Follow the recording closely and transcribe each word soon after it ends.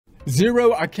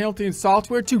Xero Accounting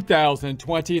Software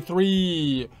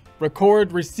 2023.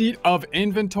 Record receipt of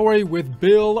inventory with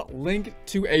bill linked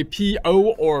to a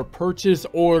PO or purchase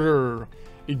order.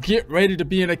 Get ready to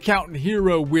be an accountant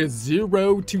hero with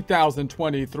Xero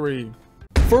 2023.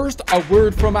 First, a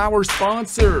word from our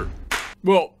sponsor.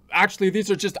 Well, actually,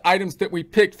 these are just items that we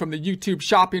picked from the YouTube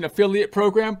Shopping Affiliate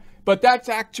Program, but that's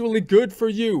actually good for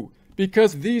you,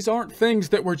 because these aren't things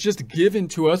that were just given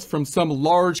to us from some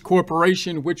large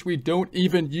corporation which we don't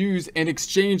even use in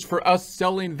exchange for us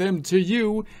selling them to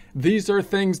you. These are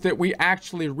things that we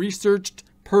actually researched,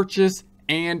 purchased,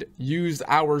 and use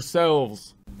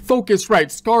ourselves.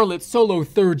 Focusrite Scarlett Solo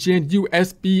 3rd Gen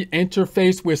USB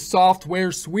interface with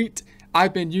software suite.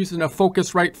 I've been using a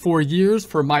Focusrite for years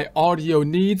for my audio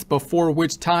needs, before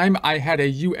which time I had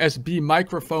a USB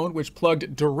microphone which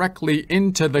plugged directly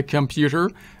into the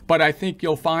computer. But I think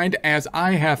you'll find, as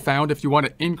I have found, if you want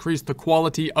to increase the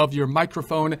quality of your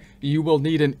microphone, you will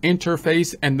need an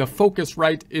interface, and the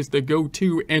Focusrite is the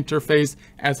go-to interface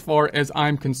as far as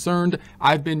I'm concerned.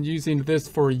 I've been using this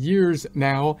for years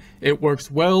now. It works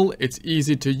well, it's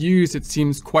easy to use, it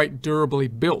seems quite durably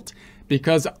built.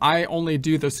 Because I only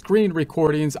do the screen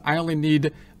recordings, I only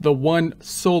need the one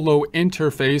solo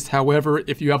interface. However,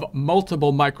 if you have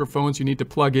multiple microphones you need to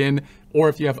plug in, or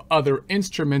if you have other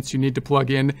instruments you need to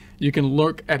plug in, you can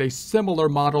look at a similar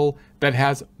model that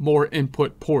has more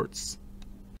input ports.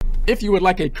 If you would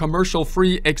like a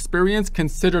commercial-free experience,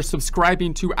 consider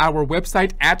subscribing to our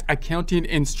website at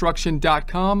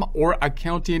accountinginstruction.com or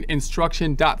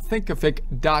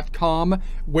accountinginstruction.thinkific.com,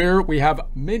 where we have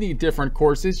many different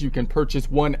courses. You can purchase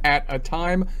one at a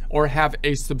time or have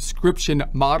a subscription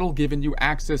model giving you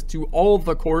access to all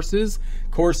the courses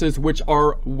which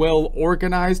are well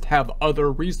organized, have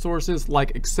other resources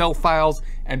like Excel files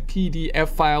and PDF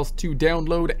files to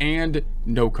download, and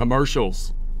no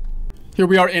commercials. Here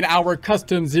we are in our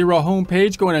custom Xero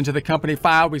homepage. Going into the company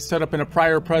file we set up in a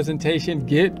prior presentation,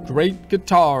 Get Great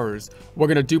Guitars. We're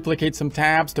going to duplicate some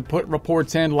tabs to put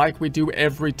reports in like we do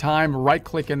every time. Right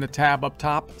click in the tab up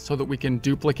top so that we can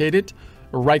duplicate it.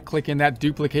 Right click in that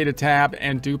duplicated tab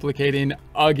and duplicating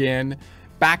again.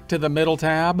 Back to the middle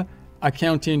tab,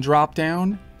 accounting drop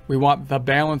down. We want the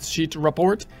balance sheet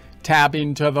report.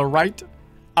 Tabbing to the right,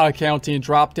 accounting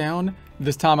drop down.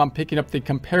 This time I'm picking up the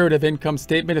comparative income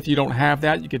statement. If you don't have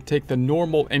that, you could take the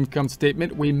normal income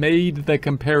statement. We made the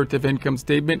comparative income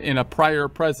statement in a prior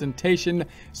presentation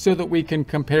so that we can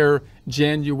compare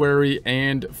January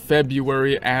and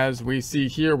February. As we see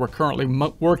here, we're currently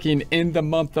working in the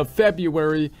month of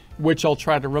February, which I'll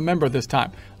try to remember this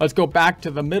time. Let's go back to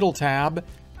the middle tab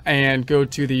and go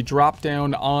to the drop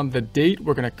down on the date.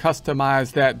 We're going to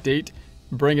customize that date.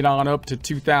 Bring it on up to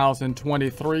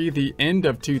 2023, the end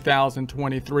of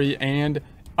 2023, and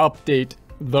update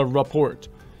the report.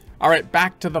 All right,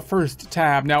 back to the first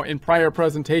tab. Now, in prior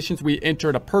presentations, we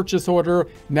entered a purchase order.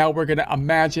 Now we're going to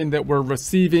imagine that we're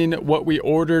receiving what we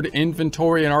ordered,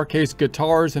 inventory, in our case,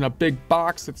 guitars, in a big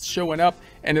box that's showing up,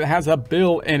 and it has a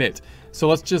bill in it. So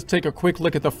let's just take a quick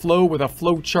look at the flow with a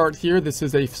flow chart here. This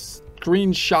is a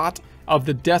screenshot of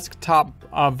the desktop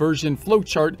version flow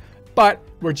chart, but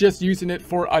we're just using it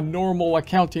for a normal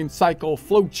accounting cycle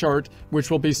flowchart,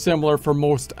 which will be similar for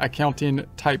most accounting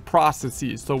type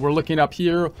processes. So we're looking up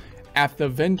here at the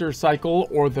vendor cycle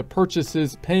or the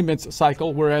purchases payments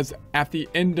cycle, whereas at the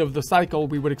end of the cycle,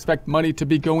 we would expect money to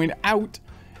be going out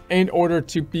in order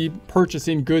to be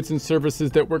purchasing goods and services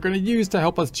that we're going to use to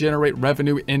help us generate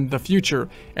revenue in the future.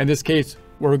 In this case,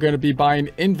 we're going to be buying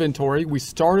inventory. We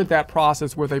started that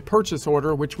process with a purchase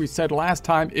order, which we said last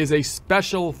time is a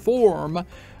special form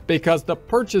because the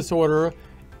purchase order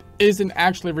isn't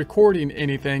actually recording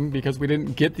anything because we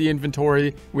didn't get the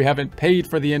inventory. We haven't paid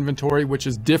for the inventory, which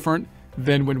is different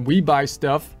than when we buy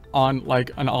stuff on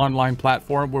like an online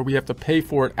platform where we have to pay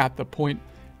for it at the point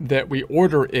that we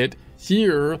order it.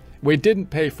 Here, we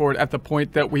didn't pay for it at the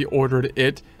point that we ordered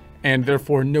it, and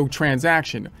therefore no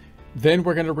transaction. Then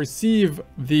we're going to receive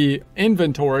the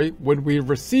inventory. When we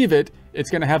receive it,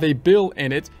 it's going to have a bill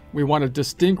in it. We want to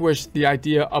distinguish the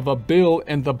idea of a bill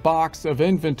in the box of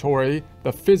inventory,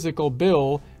 the physical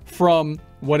bill, from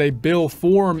what a bill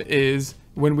form is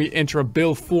when we enter a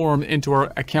bill form into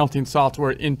our accounting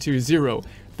software into Xero.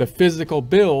 The physical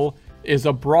bill is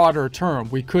a broader term.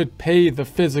 We could pay the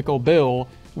physical bill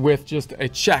with just a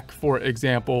check, for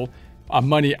example, a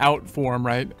money out form,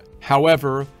 right?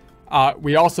 However,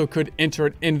 we also could enter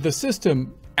it in the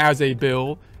system as a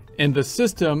bill. In the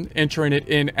system, entering it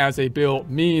in as a bill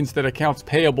means that accounts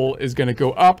payable is going to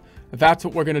go up. That's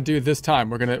what we're going to do this time.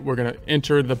 We're going to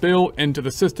enter the bill into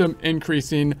the system,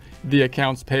 increasing the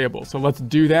accounts payable. So let's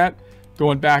do that.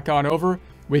 Going back on over,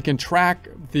 we can track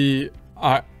the,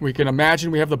 we can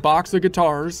imagine we have the box of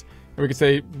guitars, and we can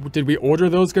say, did we order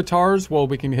those guitars? Well,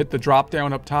 we can hit the drop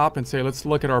down up top and say, let's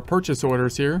look at our purchase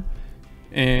orders here.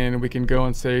 And we can go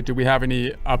and say, do we have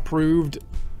any approved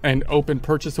and open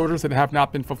purchase orders that have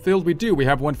not been fulfilled? We do. We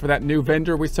have one for that new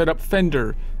vendor. We set up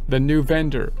Fender, the new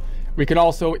vendor. We can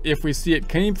also, if we see it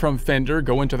came from Fender,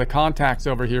 go into the contacts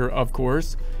over here, of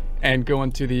course, and go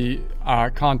into the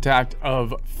contact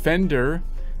of Fender,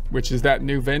 which is that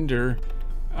new vendor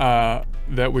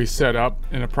that we set up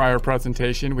in a prior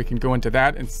presentation. We can go into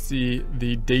that and see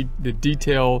the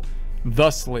detail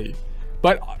thusly.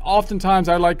 But oftentimes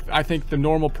I think the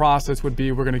normal process would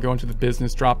be, we're going to go into the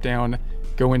business drop down,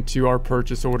 go into our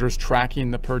purchase orders,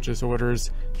 tracking the purchase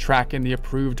orders, tracking the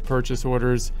approved purchase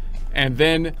orders, and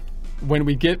then when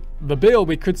we get the bill,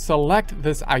 we could select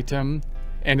this item,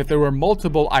 and if there were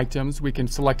multiple items, we can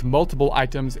select multiple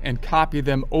items and copy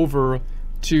them over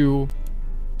to,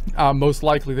 most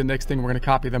likely the next thing we're going to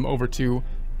copy them over to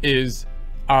is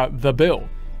the bill.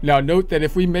 Now note that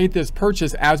if we made this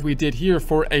purchase as we did here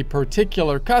for a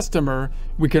particular customer,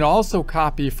 we can also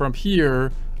copy from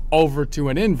here over to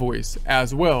an invoice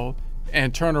as well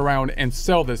and turn around and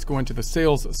sell this, go into the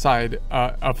sales side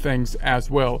of things as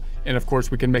well. And of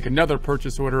course we can make another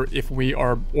purchase order if we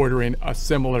are ordering a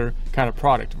similar kind of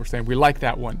product. We're saying we like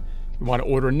that one, we want to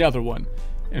order another one,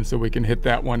 and so we can hit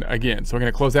that one again. So we're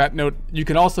going to close that note. You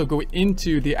can also go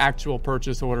into the actual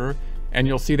purchase order and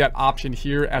you'll see that option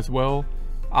here as well.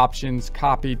 Options,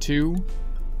 copy to,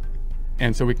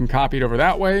 and so we can copy it over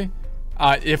that way.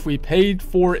 If we paid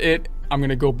for it, I'm going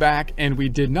to go back and we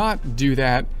did not do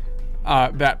that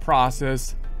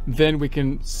process, then we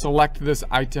can select this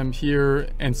item here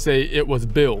and say it was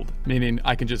billed, meaning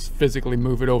I can just physically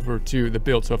move it over to the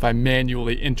bill. So if I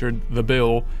manually entered the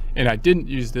bill and I didn't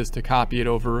use this to copy it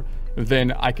over,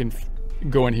 then I can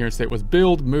go in here and say it was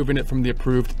billed, moving it from the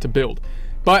approved to billed.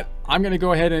 But I'm going to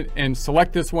go ahead and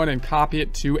select this one and copy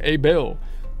it to a bill.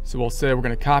 So we'll say we're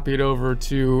going to copy it over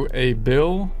to a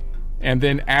bill. And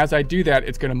then as I do that,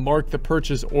 it's going to mark the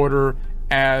purchase order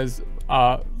as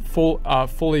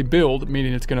fully billed,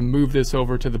 meaning it's going to move this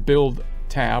over to the build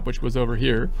tab, which was over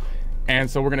here. And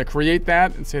so we're going to create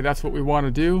that and say that's what we want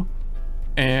to do.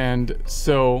 And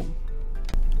so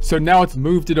now it's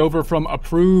moved it over from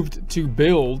approved to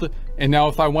billed. And now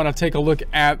if I want to take a look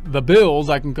at the bills,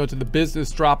 I can go to the business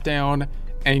drop down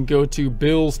and go to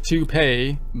bills to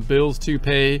pay,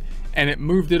 and it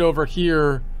moved it over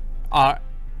here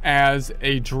as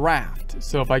a draft.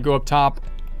 So if I go up top,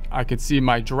 I can see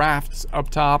my drafts up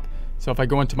top. So if I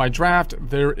go into my draft,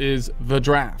 there is the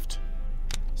draft.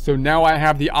 So now I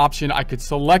have the option. I could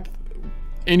select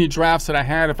any drafts that I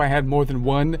had if I had more than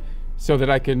one, so that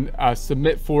I can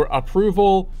submit for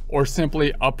approval or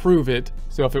simply approve it.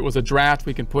 So if it was a draft,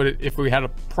 we can put it, if we had a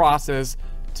process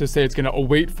to say it's going to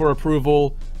await for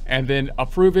approval and then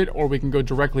approve it, or we can go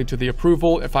directly to the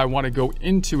approval. If I want to go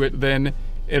into it, then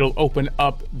it'll open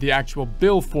up the actual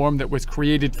bill form that was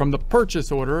created from the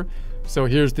purchase order. So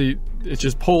here's it's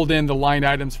just pulled in the line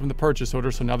items from the purchase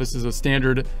order. So now this is a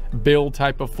standard bill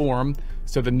type of form.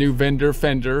 So the new vendor,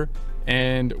 Fender,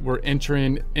 and we're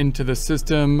entering into the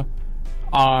system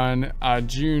on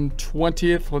June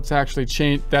 20th. Let's actually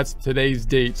change, that's today's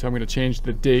date. So I'm going to change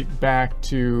the date back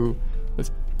to,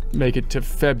 let's make it to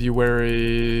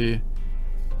February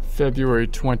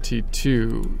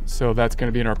 22. So that's going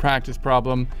to be in our practice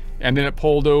problem. And then it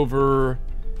pulled over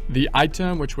the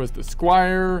item, which was the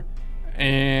Squire,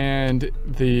 and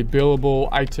the billable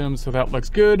item. So that looks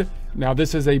good. Now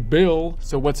this is a bill.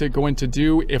 So what's it going to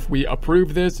do if we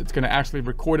approve this? It's going to actually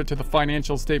record it to the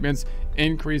financial statements,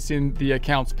 increasing the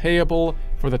accounts payable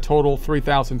for the total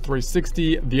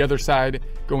 3,360. The other side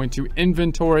going to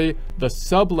inventory. The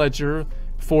subledger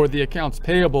for the accounts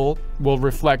payable will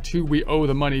reflect who we owe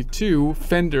the money to,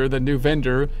 Fender, the new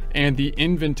vendor, and the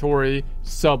inventory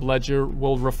subledger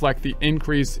will reflect the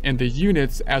increase in the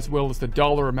units as well as the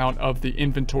dollar amount of the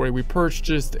inventory we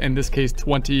purchased, in this case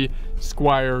 20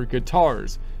 Squire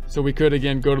guitars. So we could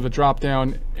again go to the drop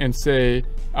down and say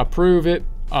approve it,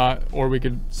 or we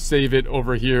could save it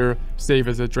over here, save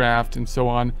as a draft, and so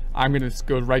on. I'm going to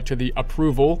go right to the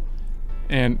approval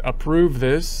and approve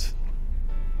this.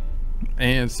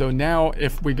 And so now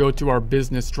if we go to our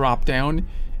business drop down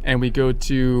and we go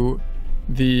to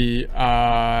the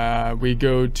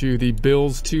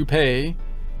bills to pay,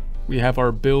 we have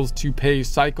our bills to pay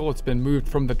cycle. It's been moved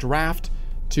from the draft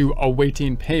to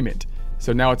awaiting payment.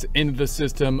 So now it's in the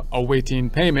system awaiting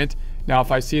payment. Now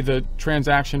if I see the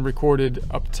transaction recorded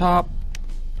up top,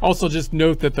 also just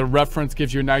note that the reference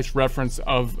gives you a nice reference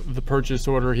of the purchase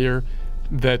order here.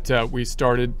 that we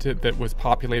started to, that was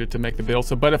populated to make the bill.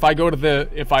 So, but if I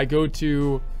go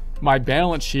to my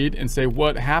balance sheet and say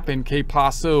what happened, que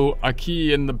pasó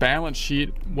aquí in the balance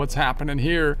sheet, what's happening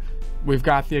here? We've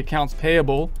got the accounts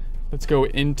payable. Let's go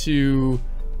into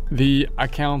the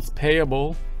accounts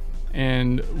payable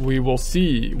and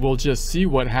we'll just see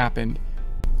what happened.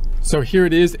 So here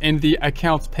it is in the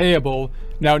accounts payable.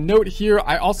 Now note here,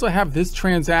 I also have this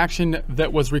transaction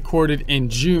that was recorded in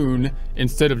June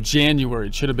instead of January.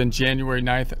 It should have been January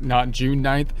 9th, not June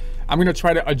 9th. I'm gonna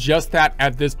try to adjust that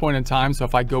at this point in time. So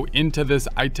if I go into this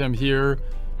item here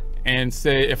and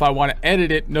say, if I wanna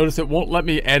edit it, notice it won't let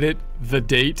me edit the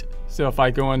date. So if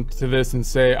I go into this and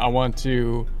say, I want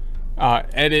to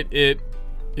edit it,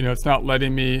 it's not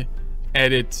letting me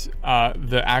edit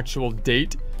the actual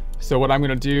date. So what I'm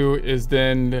gonna do is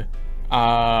then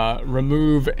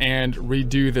remove and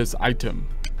redo this item.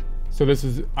 So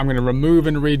I'm gonna remove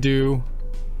and redo.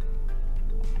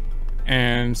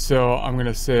 And so I'm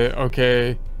gonna say,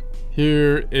 okay,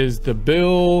 here is the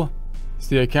bill.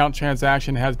 So the account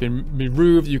transaction has been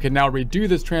removed. You can now redo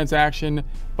this transaction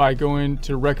by going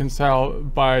to reconcile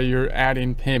by your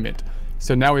adding payment.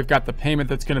 So now we've got the payment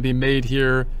that's gonna be made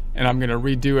here, and I'm gonna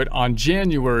redo it on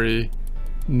January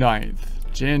 9th.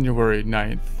 January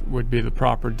 9th would be the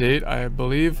proper date, I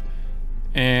believe.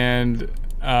 And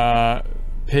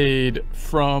paid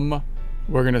from,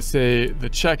 we're gonna say the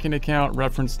checking account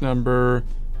reference number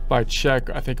by check.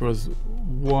 I think it was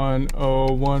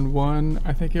 1011,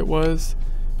 I think it was.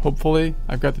 Hopefully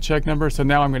I've got the check number. So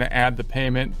now I'm gonna add the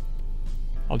payment.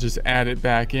 I'll just add it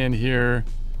back in here.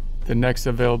 The next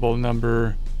available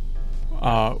number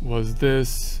was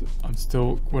this. I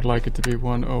still would like it to be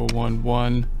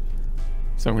 1011.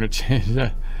 So I'm going to change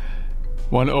that.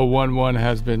 1011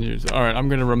 has been used. All right, I'm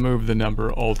going to remove the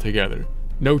number altogether.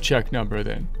 No check number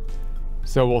then.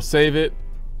 So we'll save it.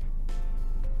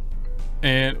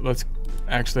 And I'm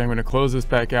going to close this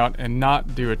back out and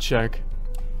not do a check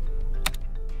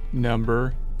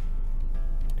number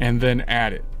and then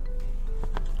add it.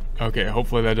 Okay,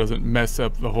 hopefully that doesn't mess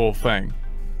up the whole thing.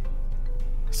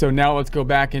 So now let's go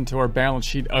back into our balance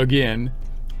sheet again.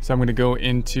 So I'm going to go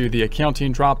into the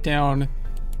accounting dropdown,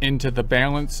 into the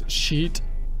balance sheet,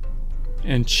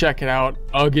 and check it out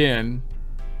again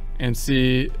and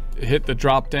see, hit the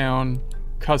drop down,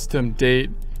 custom date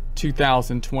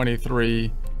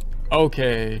 2023.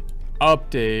 Okay,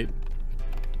 update.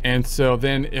 And so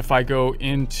then if I go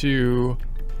into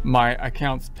my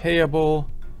accounts payable,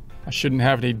 I shouldn't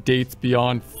have any dates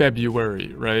beyond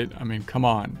February, right? I mean, come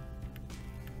on.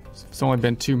 It's only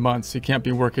been 2 months. You can't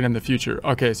be working in the future.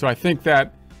 Okay, so I think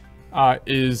that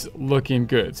is looking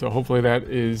good. So hopefully that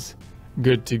is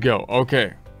good to go.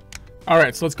 Okay. All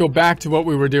right, so let's go back to what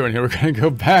we were doing here. We're going to go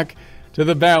back to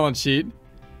the balance sheet.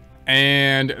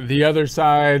 And the other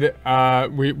side,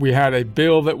 we had a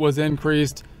bill that was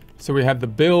increased. So we had the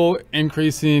bill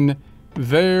increasing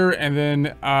there, and then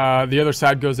the other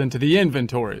side goes into the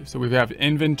inventory. So we have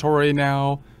inventory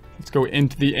now. Let's go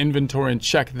into the inventory and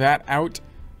check that out.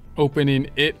 Opening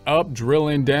it up,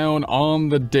 drilling down on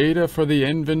the data for the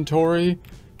inventory,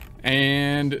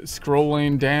 and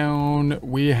scrolling down,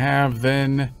 we have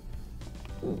then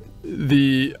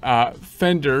the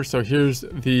fender. So here's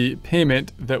the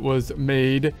payment that was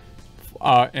made,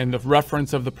 and the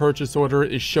reference of the purchase order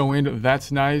is showing. That's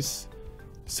nice.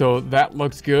 So that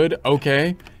looks good.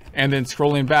 Okay. And then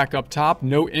scrolling back up top,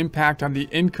 no impact on the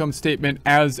income statement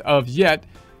as of yet,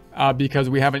 because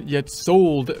we haven't yet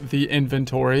sold the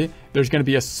inventory. There's going to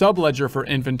be a subledger for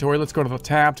inventory. Let's go to the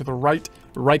tab to the right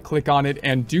click on it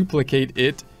and duplicate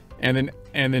it, and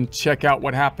then check out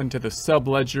what happened to the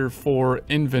subledger for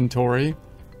inventory.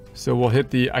 So we'll hit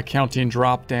the accounting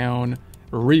drop down,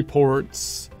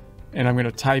 reports, and I'm going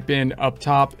to type in up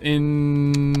top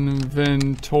inventory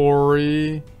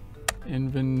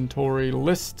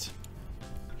list.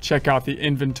 Check out the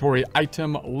inventory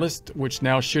item list, which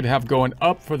now should have gone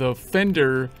up for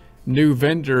the new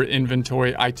vendor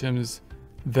inventory items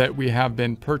that we have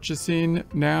been purchasing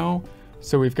now.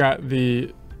 So we've got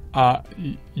the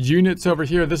units over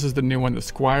here. This is the new one, the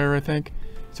Squire, I think.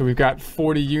 So we've got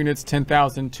 40 units,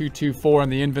 10,224 on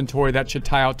the inventory. That should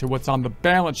tie out to what's on the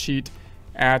balance sheet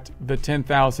at the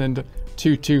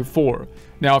 10,224.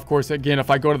 Now, of course, again, if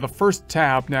I go to the first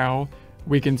tab now,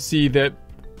 we can see that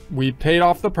we paid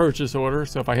off the purchase order.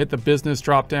 So if I hit the business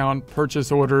drop down,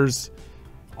 purchase orders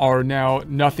are now,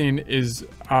 nothing is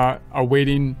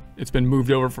awaiting. It's been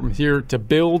moved over from here to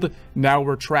build. Now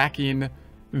we're tracking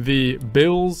the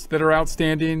bills that are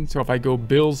outstanding. So if I go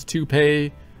bills to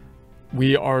pay,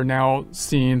 we are now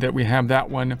seeing that we have that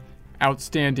one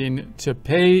outstanding to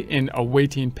pay and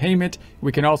awaiting payment.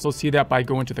 We can also see that by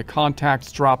going to the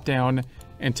contacts drop down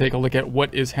and take a look at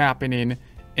what is happening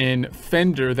in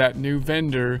Fender. That new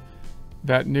vendor's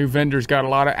got a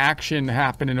lot of action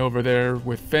happening over there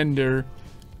with Fender,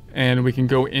 and we can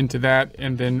go into that,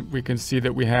 and then we can see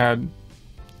that we had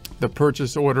the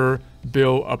purchase order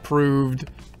bill approved,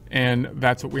 and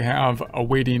that's what we have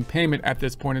awaiting payment at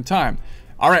this point in time.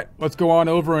 All right, let's go on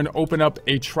over and open up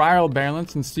a trial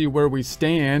balance and see where we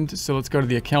stand. So let's go to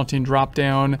the accounting drop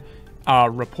down,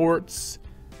 reports,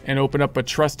 and open up a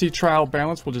trustee trial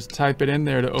balance. We'll just type it in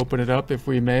there to open it up if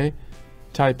we may.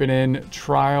 Type it in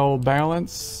trial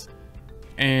balance,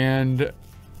 and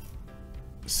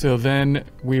so then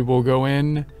we will go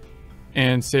in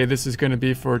and say this is going to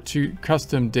be for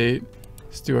custom date.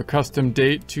 Let's do a custom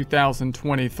date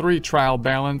 2023 trial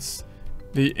balance,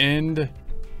 the end,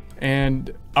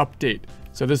 and update.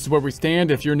 So this is where we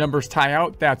stand. If your numbers tie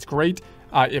out, that's great.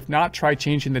 If not, try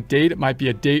changing the date. It might be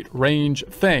a date range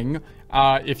thing.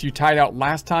 If you tied out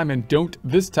last time and don't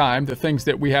this time, the things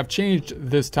that we have changed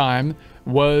this time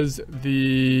was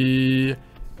the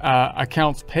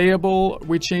accounts payable.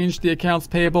 We changed the accounts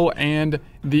payable, and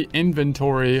the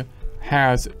inventory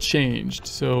has changed.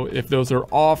 So if those are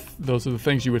off, those are the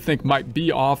things you would think might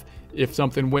be off. If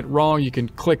something went wrong, you can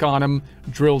click on them,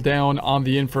 drill down on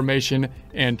the information,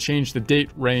 and change the date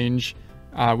range,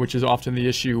 which is often the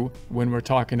issue when we're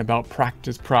talking about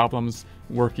practice problems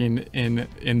working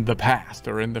in the past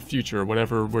or in the future,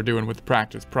 whatever we're doing with the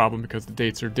practice problem, because the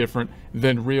dates are different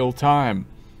than real time.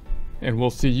 And we'll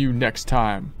see you next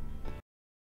time.